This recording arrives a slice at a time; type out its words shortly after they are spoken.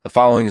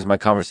following is my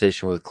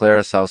conversation with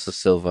Clara Salsa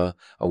Silva,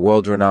 a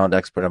world-renowned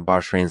expert on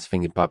Bahrain's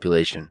Sphinxid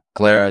population.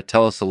 Clara,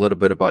 tell us a little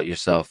bit about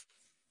yourself.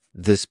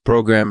 This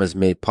program is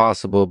made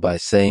possible by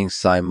Saying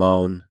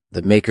Simone,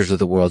 the makers of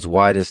the world's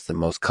widest and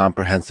most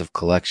comprehensive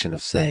collection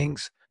of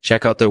sayings.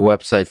 Check out their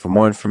website for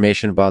more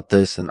information about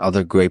this and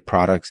other great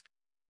products.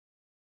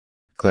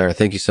 Clara,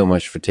 thank you so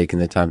much for taking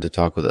the time to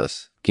talk with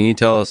us. Can you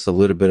tell us a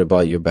little bit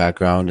about your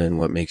background and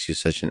what makes you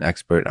such an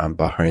expert on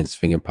Bahrain's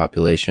Sphinxid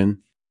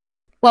population?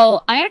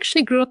 Well, I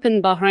actually grew up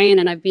in Bahrain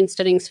and I've been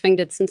studying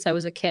Sphingids since I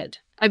was a kid.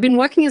 I've been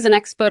working as an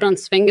expert on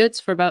Sphingids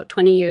for about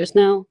 20 years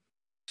now.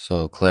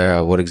 So,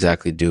 Clara, what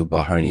exactly do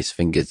Bahraini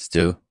Sphingids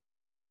do?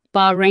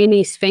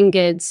 Bahraini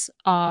Sphingids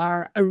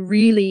are a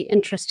really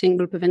interesting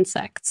group of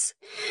insects.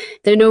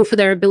 They're known for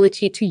their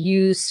ability to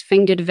use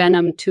Sphingid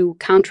venom to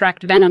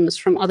counteract venoms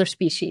from other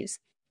species.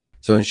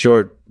 So, in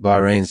short,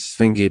 Bahrain's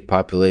Sphingid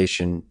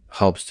population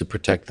helps to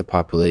protect the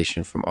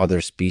population from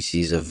other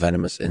species of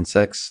venomous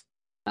insects?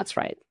 That's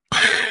right.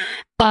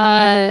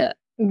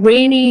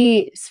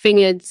 Rainy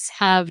Sphingids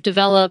have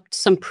developed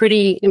some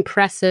pretty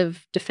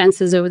impressive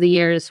defenses over the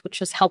years, which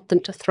has helped them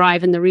to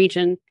thrive in the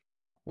region.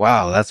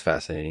 Wow, that's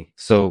fascinating.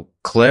 So,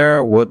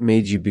 Claire, what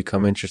made you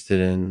become interested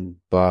in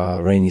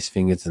Bahraini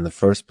Sphingids in the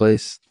first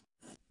place?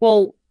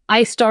 Well,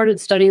 I started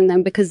studying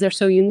them because they're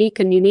so unique,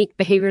 and unique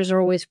behaviors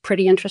are always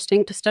pretty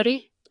interesting to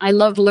study. I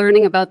loved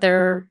learning about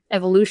their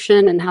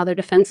evolution and how their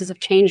defenses have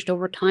changed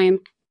over time.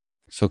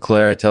 So,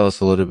 Claire, tell us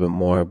a little bit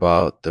more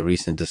about the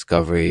recent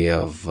discovery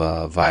of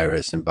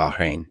virus in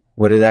Bahrain.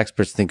 What did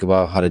experts think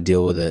about how to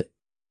deal with it?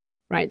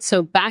 Right.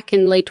 So back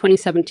in late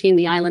 2017,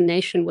 the island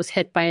nation was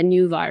hit by a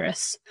new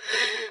virus.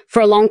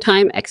 For a long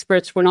time,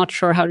 experts were not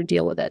sure how to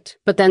deal with it,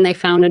 but then they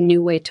found a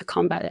new way to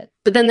combat it.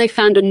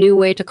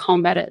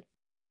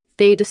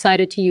 They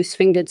decided to use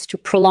Sphingids to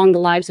prolong the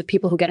lives of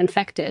people who get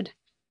infected.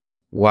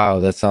 Wow,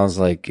 that sounds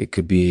like it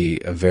could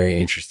be a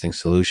very interesting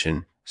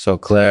solution. So,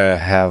 Claire,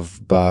 have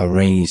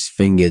Bahraini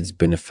Sphingids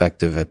been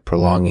effective at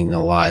prolonging the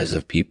lives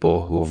of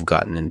people who have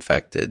gotten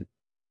infected?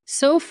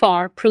 So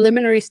far,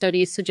 preliminary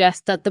studies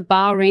suggest that the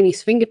Bahraini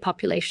Sphingid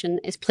population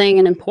is playing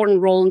an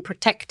important role in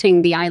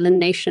protecting the island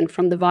nation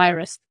from the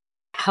virus.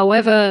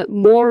 However,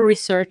 more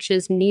research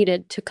is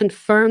needed to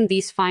confirm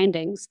these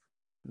findings.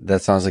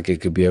 That sounds like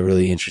it could be a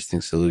really interesting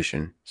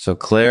solution. So,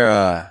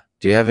 Claire,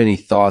 do you have any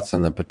thoughts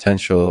on the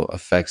potential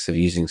effects of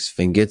using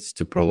Sphingids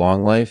to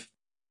prolong life?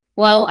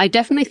 Well, I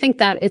definitely think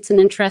that it's an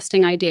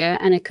interesting idea,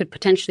 and it could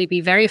potentially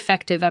be very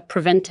effective at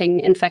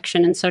preventing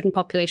infection in certain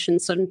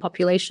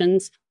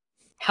populations.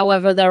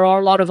 However, there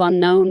are a lot of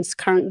unknowns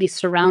currently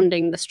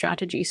surrounding the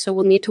strategy, so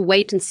we'll need to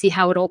wait and see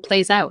how it all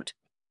plays out.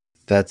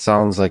 That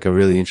sounds like a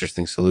really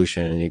interesting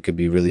solution, and it could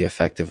be really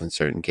effective in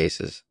certain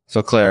cases.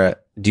 So, Clara,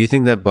 do you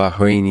think that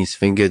Bahraini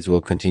Sphingids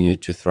will continue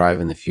to thrive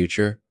in the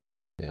future?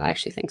 I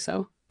actually think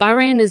so.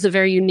 Bahrain is a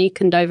very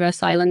unique and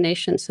diverse island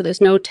nation, so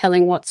there's no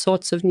telling what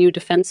sorts of new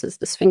defenses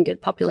the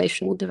Sphingid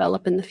population will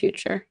develop in the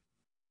future.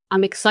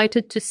 I'm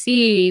excited to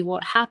see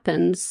what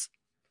happens.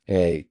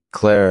 Hey,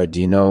 Clara, do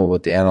you know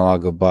what the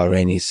analog of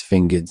Bahraini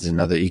Sphingids in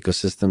other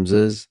ecosystems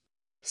is?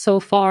 So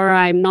far,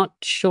 I'm not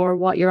sure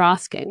what you're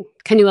asking.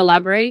 Can you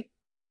elaborate?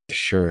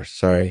 Sure,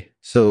 sorry.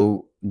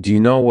 So, do you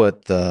know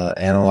what the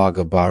analog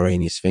of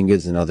Bahraini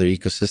Sphingids in other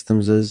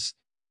ecosystems is?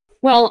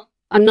 Well,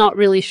 I'm not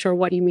really sure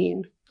what you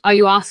mean. Are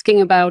you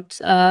asking about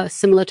a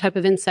similar type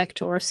of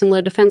insect or a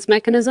similar defense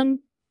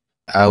mechanism?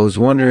 I was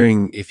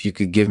wondering if you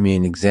could give me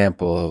an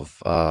example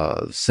of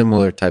a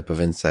similar type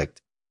of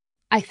insect.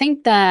 I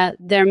think that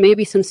there may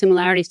be some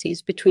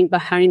similarities between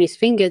Bahraini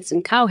Sphingids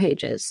and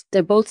cowhages.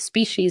 They're both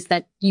species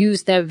that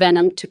use their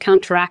venom to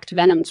counteract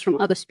venoms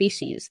from other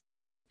species.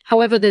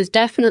 However, there's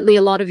definitely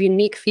a lot of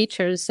unique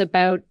features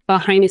about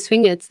Bahraini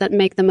Sphingids that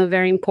make them a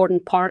very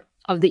important part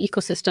of the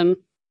ecosystem.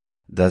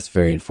 That's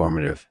very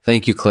informative.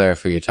 Thank you, Claire,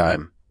 for your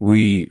time.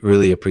 We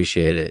really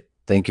appreciate it.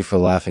 Thank you for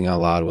laughing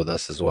out loud with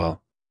us as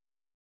well.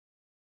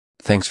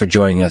 Thanks for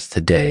joining us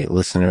today,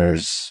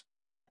 listeners.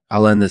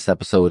 I'll end this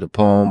episode with a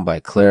poem by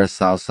Clara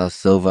Salsa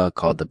Silva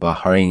called The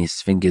Bahraini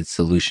Sphingid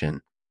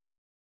Solution.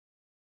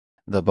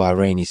 The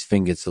Bahraini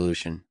Sphingid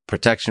Solution.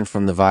 Protection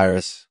from the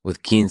virus.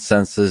 With keen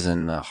senses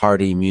and a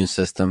hardy immune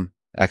system,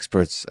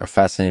 experts are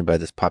fascinated by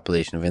this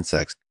population of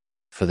insects,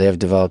 for they have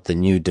developed a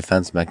new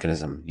defense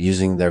mechanism,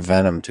 using their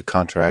venom to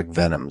counteract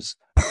venoms.